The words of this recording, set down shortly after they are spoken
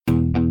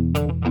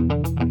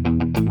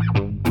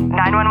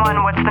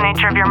911, what's the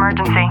nature of your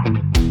emergency?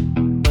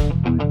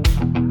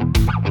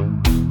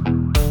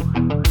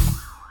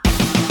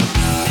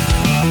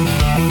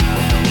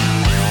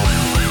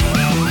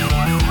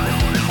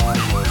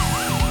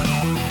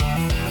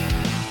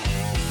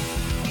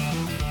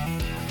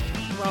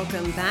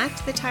 Welcome back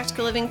to the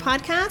Tactical Living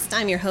Podcast.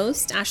 I'm your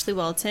host, Ashley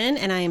Walton,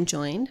 and I am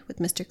joined with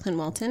Mr. Clint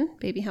Walton.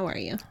 Baby, how are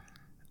you?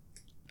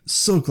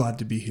 So glad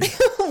to be here.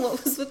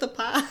 What was with the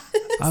pause?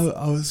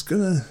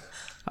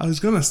 I was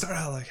gonna start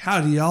out like,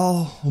 howdy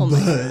y'all, Oh my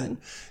God.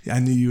 I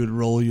knew you would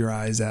roll your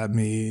eyes at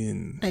me,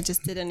 and I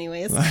just did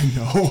anyways. I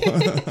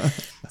know.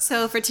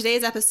 So for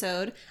today's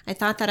episode, I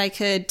thought that I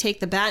could take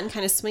the bat and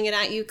kind of swing it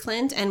at you,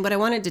 Clint. And what I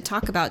wanted to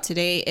talk about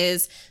today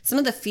is some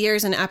of the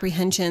fears and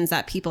apprehensions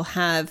that people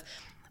have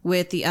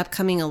with the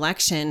upcoming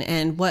election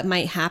and what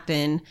might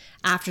happen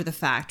after the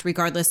fact,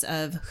 regardless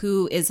of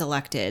who is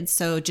elected.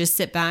 So just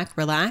sit back,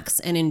 relax,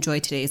 and enjoy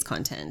today's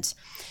content.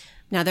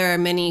 Now, there are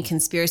many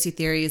conspiracy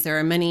theories. There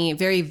are many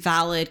very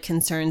valid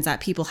concerns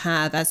that people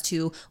have as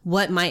to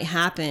what might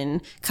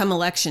happen come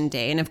election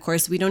day. And of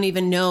course, we don't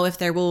even know if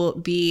there will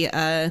be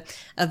a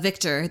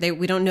victor.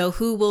 We don't know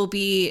who will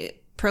be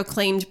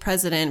proclaimed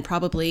president,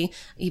 probably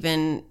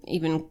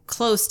even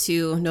close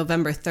to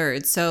November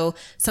 3rd. So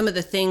some of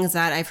the things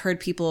that I've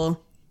heard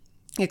people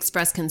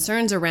express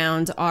concerns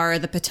around are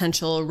the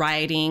potential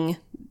rioting,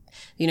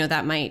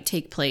 that might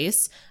take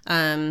place.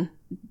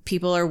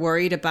 People are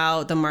worried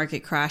about the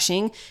market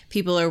crashing.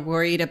 People are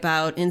worried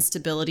about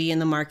instability in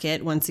the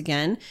market once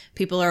again.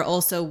 People are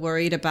also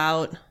worried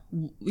about,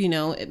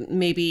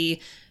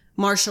 maybe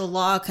martial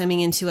law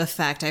coming into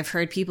effect. I've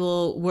heard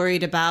people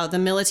worried about the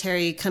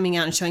military coming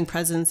out and showing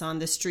presence on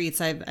the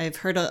streets. I've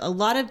heard a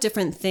lot of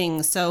different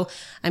things. So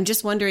I'm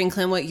just wondering,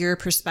 Clint, what your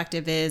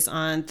perspective is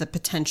on the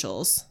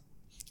potentials.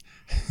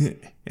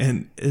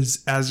 And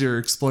as you're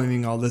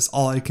explaining all this,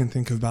 all I can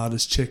think about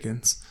is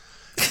chickens.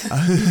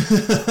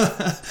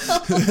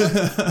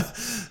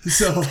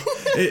 So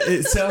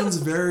it sounds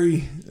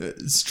very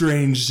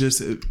strange.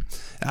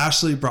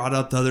 Ashley brought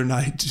up the other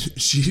night,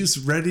 she's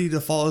ready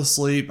to fall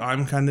asleep.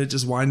 I'm kind of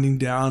just winding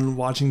down,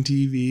 watching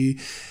TV.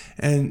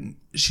 And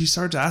she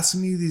starts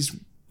asking me these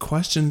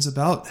questions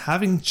about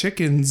having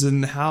chickens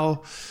and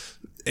how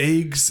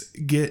eggs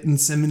get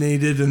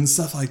inseminated and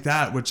stuff like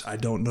that, which I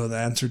don't know the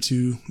answer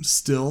to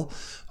still.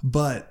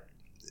 But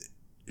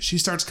she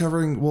starts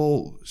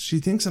covering, she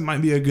thinks it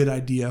might be a good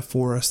idea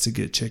for us to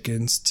get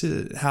chickens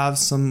to have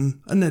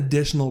an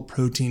additional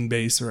protein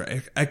base or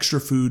extra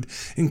food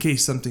in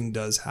case something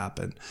does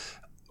happen.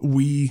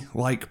 We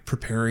like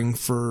preparing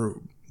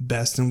for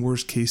best and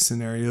worst case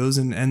scenarios.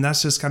 And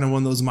that's just kind of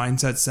one of those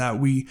mindsets that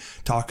we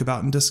talk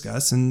about and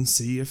discuss and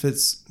see if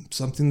it's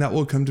something that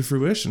will come to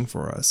fruition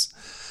for us.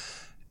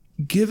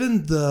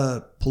 Given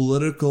the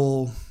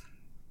political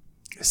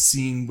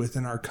scene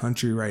within our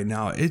country right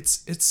now,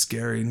 it's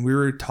scary. And we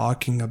were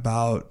talking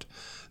about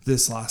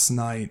this last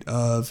night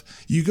of,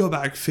 you go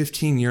back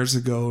 15 years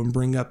ago and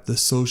bring up the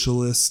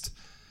socialist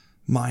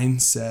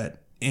mindset,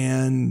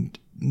 and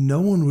no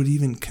one would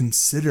even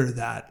consider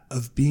that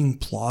of being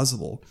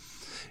plausible.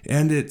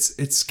 And it's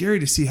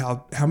scary to see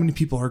how many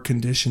people are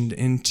conditioned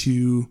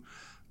into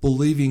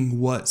believing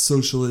what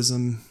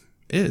socialism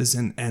is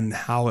and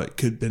how it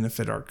could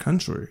benefit our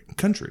country.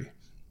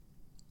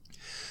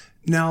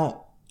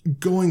 Now,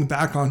 going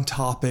back on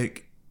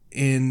topic,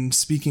 in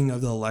speaking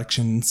of the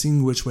election and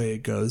seeing which way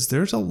it goes,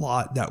 there's a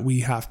lot that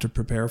we have to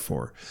prepare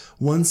for,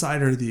 one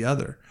side or the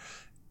other.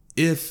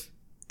 If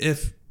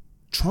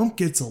Trump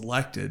gets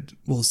elected,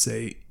 we'll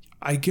say,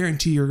 I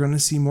guarantee you're going to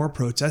see more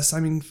protests. I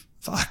mean,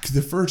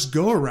 the first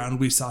go around,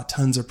 we saw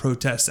tons of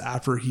protests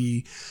after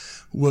he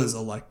was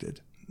elected.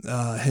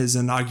 His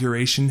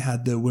inauguration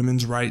had the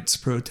women's rights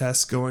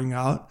protests going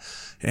out,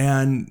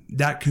 and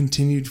that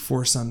continued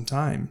for some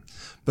time.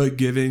 But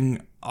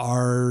giving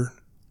our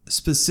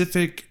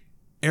specific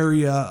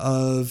area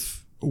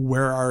of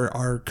where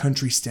our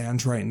country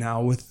stands right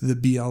now with the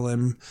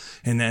BLM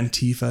and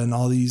Antifa and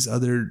all these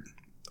other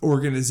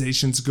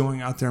organizations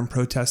going out there and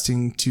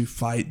protesting to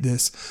fight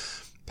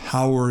this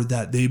power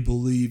that they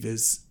believe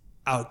is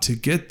out to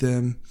get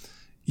them,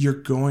 you're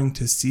going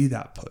to see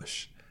that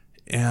push.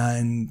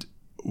 And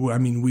I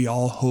mean, we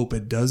all hope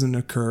it doesn't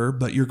occur,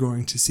 but you're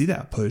going to see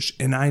that push.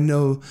 And I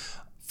know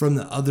from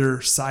the other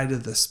side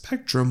of the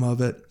spectrum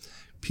of it,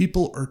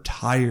 people are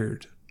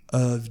tired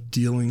of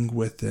dealing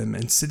with them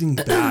and sitting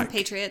back.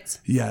 Patriots.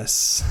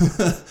 Yes.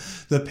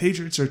 The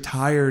patriots are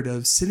tired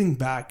of sitting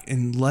back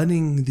and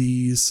letting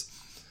these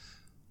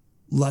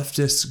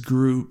leftist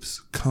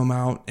groups come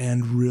out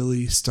and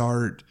really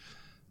start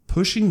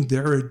pushing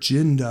their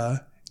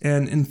agenda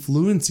and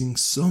influencing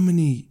so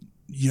many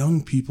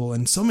young people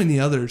and so many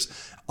others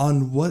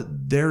on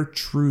what their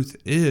truth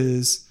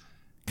is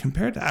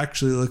compared to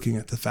actually looking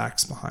at the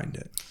facts behind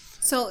it.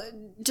 So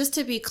just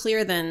to be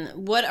clear then,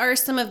 what are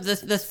some of the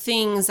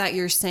things that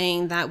you're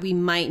saying that we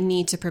might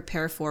need to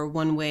prepare for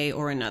one way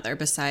or another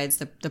besides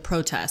the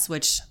protests,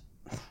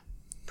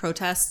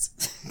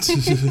 protests?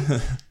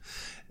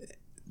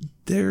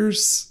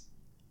 There's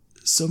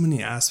so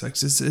many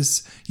aspects.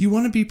 It's you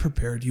want to be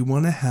prepared. You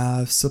want to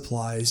have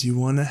supplies. You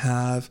want to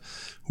have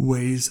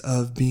ways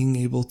of being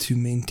able to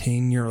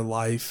maintain your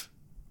life,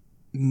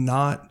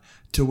 not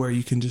to where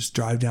you can just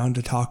drive down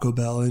to Taco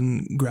Bell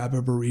and grab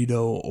a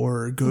burrito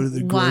or go to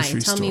the grocery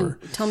store.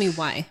 Tell me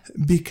why.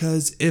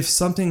 Because if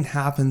something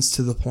happens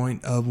to the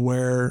point of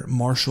where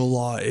martial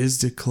law is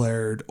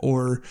declared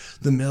or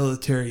the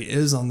military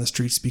is on the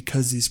streets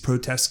because these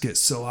protests get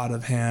so out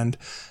of hand,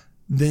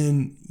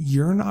 then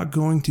you're not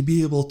going to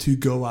be able to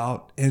go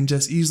out and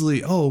just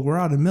easily, oh, we're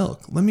out of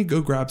milk. Let me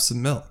go grab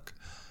some milk.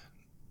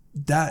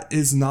 That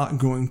is not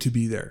going to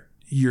be there.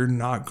 You're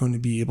not going to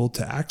be able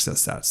to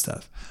access that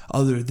stuff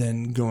other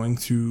than going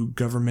through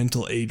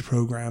governmental aid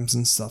programs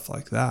and stuff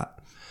like that.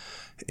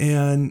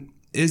 And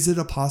is it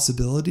a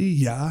possibility?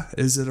 Yeah.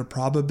 Is it a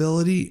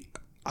probability?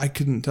 I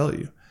couldn't tell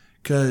you,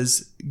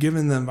 because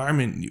given the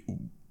environment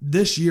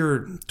this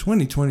year,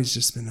 2020 has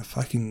just been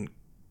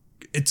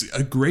it's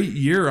a great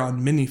year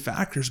on many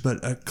factors,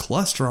 but a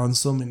cluster on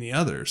so many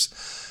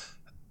others,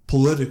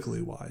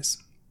 politically wise.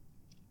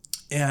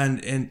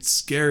 And it's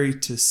scary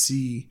to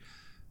see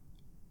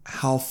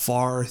how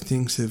far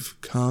things have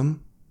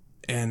come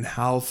and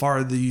how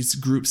far these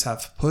groups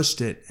have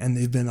pushed it, and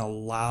they've been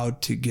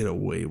allowed to get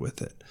away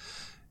with it.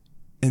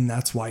 And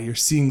that's why you're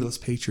seeing those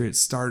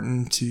patriots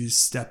starting to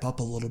step up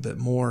a little bit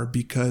more,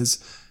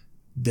 because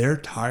they're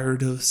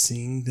tired of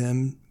seeing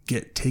them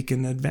get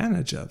taken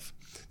advantage of.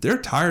 They're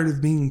tired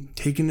of being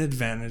taken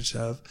advantage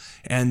of,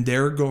 and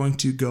they're going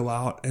to go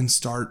out and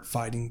start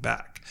fighting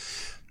back.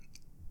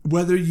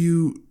 Whether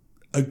you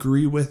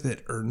agree with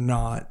it or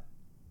not,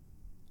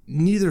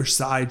 neither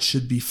side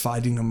should be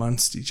fighting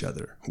amongst each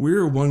other.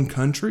 We're one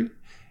country,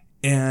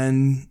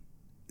 and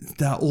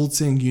that old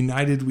saying,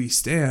 united we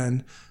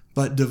stand,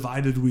 but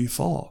divided we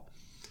fall.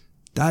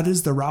 That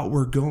is the route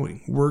we're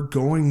going. We're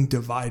going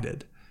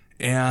divided.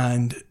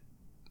 And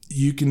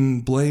you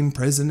can blame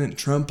President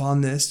Trump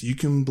on this. You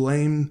can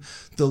blame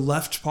the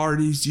left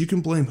parties. You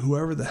can blame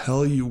whoever the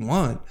hell you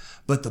want.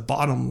 But the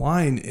bottom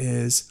line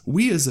is,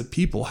 we as a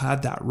people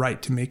have that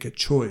right to make a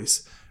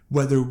choice,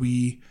 whether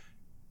we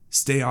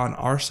stay on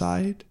our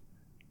side,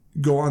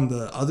 go on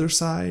the other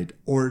side,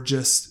 or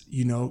just,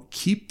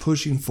 keep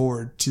pushing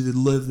forward to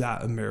live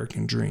that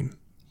American dream.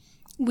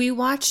 We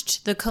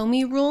watched the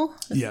Comey Rule.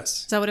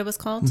 Yes. Is that what it was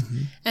called?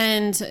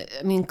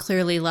 Mm-hmm. And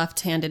clearly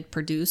left-handed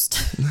produced.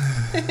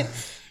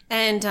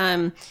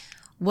 And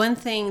one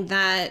thing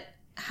that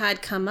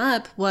had come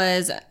up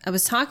was, I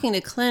was talking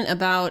to Clint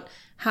about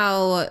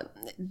how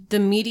the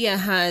media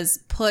has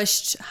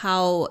pushed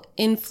how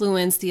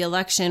influenced the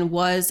election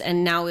was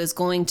and now is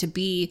going to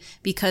be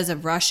because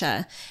of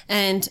Russia.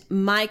 And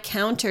my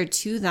counter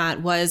to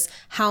that was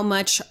how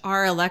much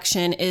our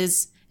election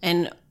is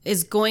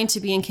going to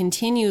be and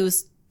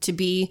continues to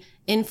be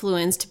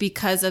influenced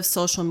because of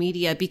social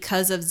media,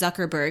 because of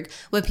Zuckerberg.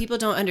 What people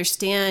don't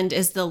understand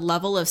is the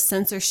level of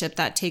censorship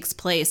that takes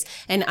place.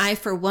 And I,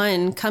 for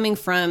one, coming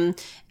from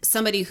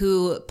somebody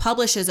who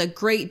publishes a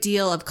great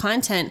deal of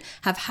content,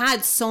 have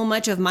had so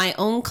much of my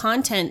own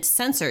content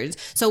censored.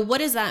 So what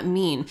does that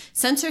mean?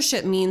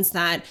 Censorship means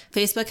that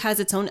Facebook has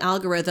its own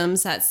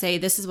algorithms that say,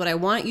 this is what I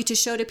want you to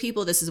show to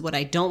people, this is what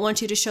I don't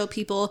want you to show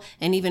people,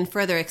 and even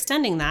further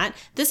extending that,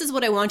 this is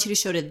what I want you to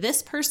show to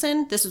this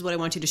person, this is what I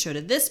want you to show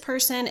to this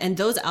person. And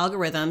those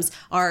algorithms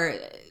are,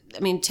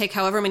 take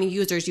however many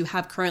users you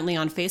have currently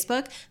on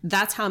Facebook.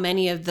 That's how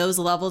many of those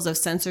levels of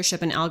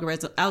censorship and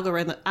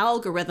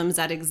algorithms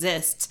that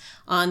exist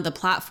on the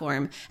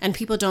platform. And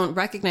people don't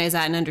recognize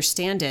that and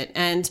understand it.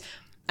 And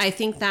I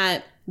think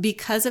that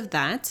because of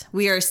that,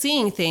 we are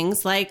seeing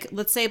things like,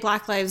 let's say,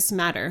 Black Lives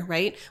Matter,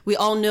 right? We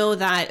all know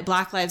that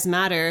Black Lives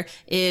Matter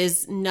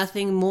is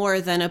nothing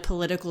more than a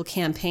political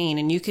campaign,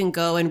 and you can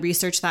go and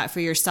research that for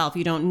yourself.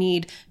 You don't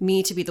need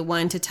me to be the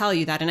one to tell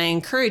you that, and I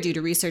encourage you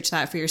to research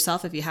that for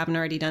yourself if you haven't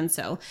already done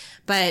so.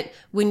 But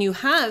when you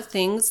have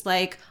things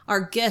like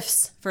our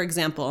GIFs, for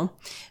example,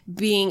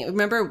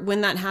 remember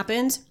when that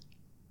happened?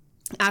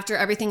 After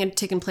everything had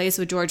taken place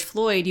with George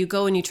Floyd, you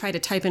go and you try to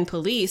type in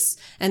police,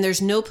 and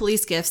there's no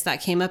police GIFs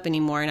that came up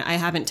anymore. And I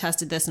haven't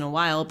tested this in a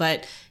while,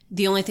 but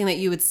the only thing that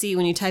you would see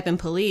when you type in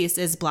police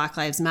is Black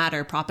Lives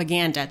Matter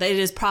propaganda. That it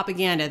is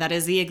propaganda. That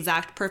is the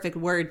exact perfect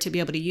word to be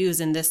able to use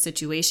in this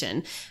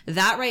situation.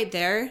 That right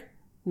there,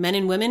 men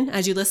and women,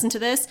 as you listen to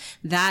this,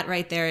 that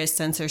right there is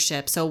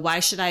censorship. So why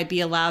should I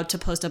be allowed to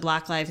post a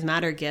Black Lives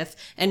Matter GIF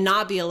and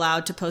not be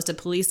allowed to post a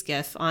police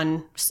GIF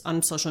on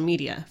social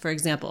media, for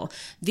example?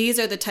 These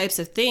are the types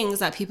of things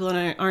that people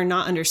are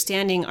not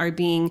understanding are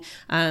being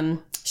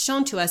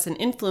shown to us and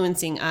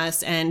influencing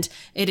us. And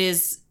it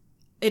is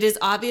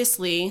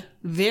obviously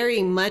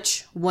very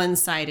much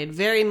one-sided,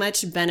 very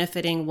much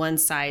benefiting one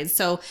side.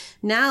 So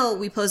now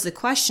we pose the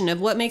question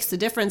of what makes the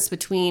difference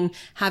between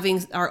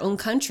having our own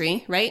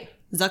country, right?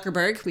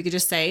 Zuckerberg, we could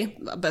just say,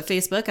 but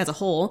Facebook as a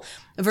whole,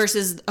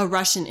 versus a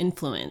Russian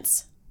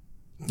influence.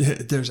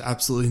 There's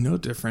absolutely no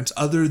difference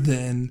other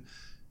than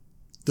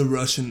the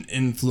Russian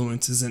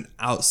influence is an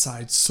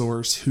outside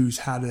source who's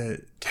had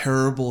a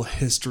terrible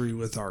history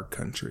with our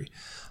country.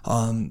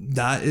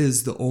 That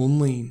is the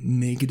only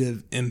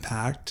negative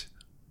impact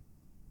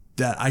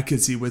that I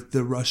could see with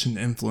the Russian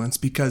influence,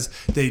 because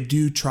they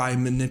do try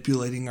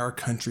manipulating our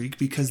country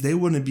because they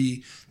want to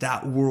be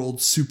that world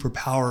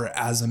superpower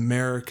as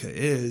America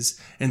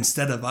is,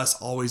 instead of us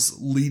always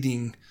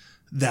leading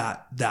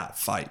that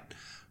fight.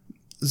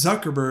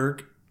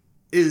 Zuckerberg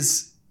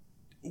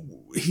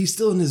he's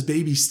still in his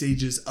baby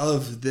stages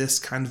of this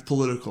kind of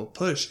political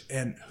push,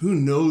 and who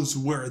knows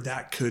where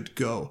that could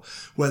go,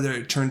 whether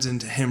it turns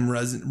into him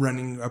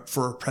running up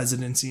for a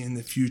presidency in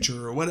the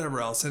future or whatever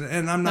else.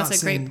 And I'm not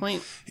saying great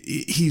point.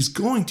 He's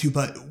going to,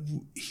 but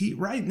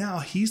right now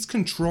he's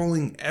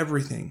controlling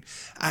everything.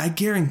 I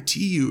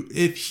guarantee you,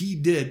 if he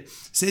did,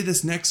 say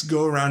this next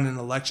go around in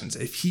elections,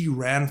 if he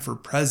ran for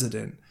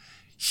president,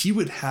 he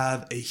would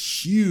have a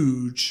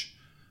huge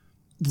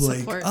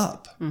leg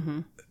up. Mm-hmm.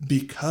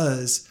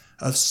 Because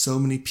of so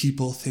many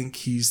people think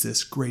he's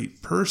this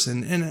great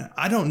person. And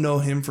I don't know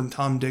him from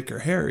Tom, Dick, or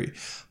Harry,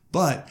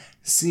 but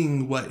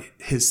seeing what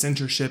his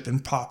censorship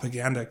and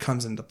propaganda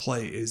comes into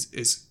play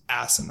is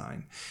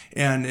asinine.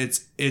 And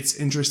it's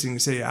interesting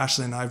to say,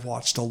 Ashley and I've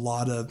watched a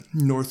lot of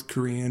North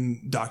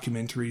Korean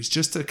documentaries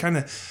just to kind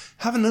of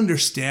have an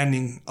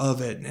understanding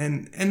of it.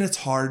 And it's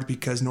hard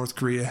because North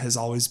Korea has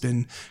always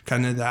been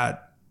kind of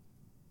that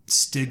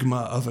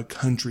stigma of a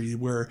country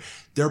where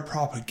their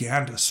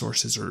propaganda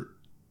sources are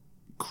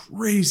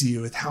crazy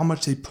with how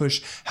much they push,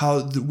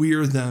 how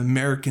we're the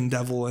American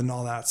devil and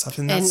all that stuff.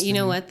 And you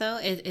know what, though?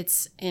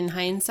 It's in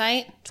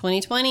hindsight,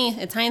 2020,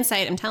 it's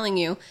hindsight. I'm telling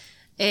you,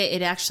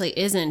 it actually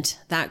isn't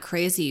that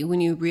crazy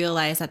when you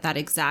realize that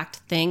exact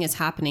thing is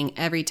happening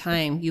every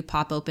time you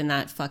pop open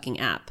that fucking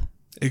app.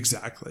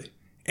 Exactly.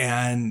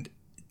 And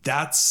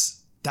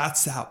that's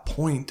that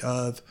point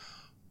of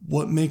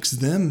what makes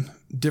them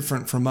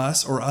different from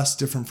us, or us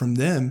different from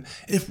them,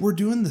 if we're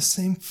doing the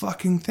same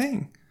fucking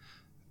thing.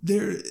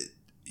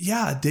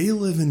 They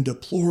live in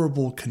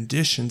deplorable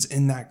conditions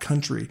in that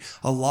country.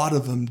 A lot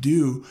of them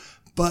do.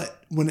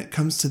 But when it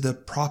comes to the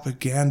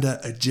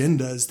propaganda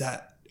agendas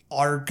that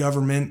our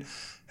government,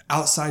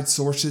 outside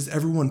sources,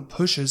 everyone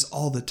pushes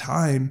all the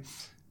time,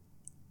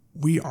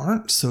 we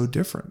aren't so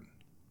different.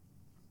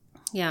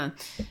 Yeah.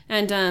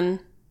 And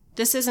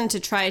this isn't to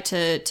try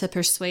to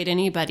persuade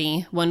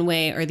anybody one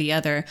way or the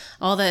other.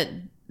 All that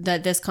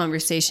this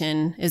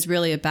conversation is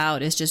really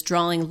about is just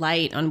drawing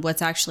light on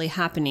what's actually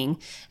happening.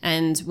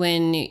 And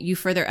when you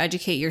further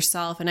educate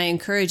yourself, and I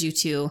encourage you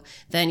to,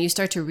 then you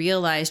start to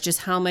realize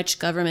just how much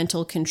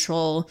governmental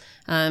control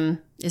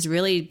is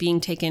really being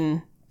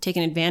taken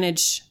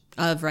advantage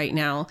of right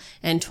now.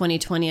 And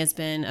 2020 has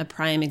been a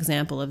prime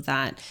example of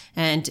that.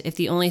 And if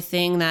the only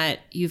thing that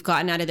you've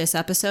gotten out of this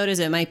episode is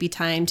it might be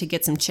time to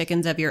get some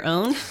chickens of your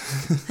own,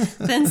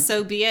 then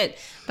so be it.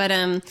 But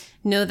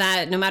know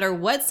that no matter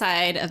what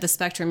side of the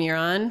spectrum you're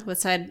on, what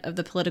side of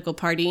the political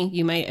party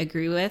you might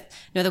agree with,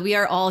 know that we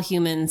are all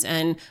humans,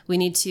 and we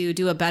need to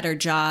do a better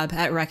job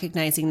at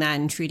recognizing that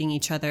and treating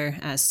each other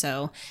as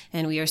so.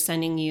 And we are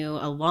sending you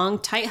a long,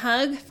 tight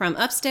hug from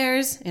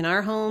upstairs in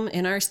our home,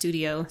 in our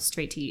studio,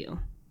 straight to you.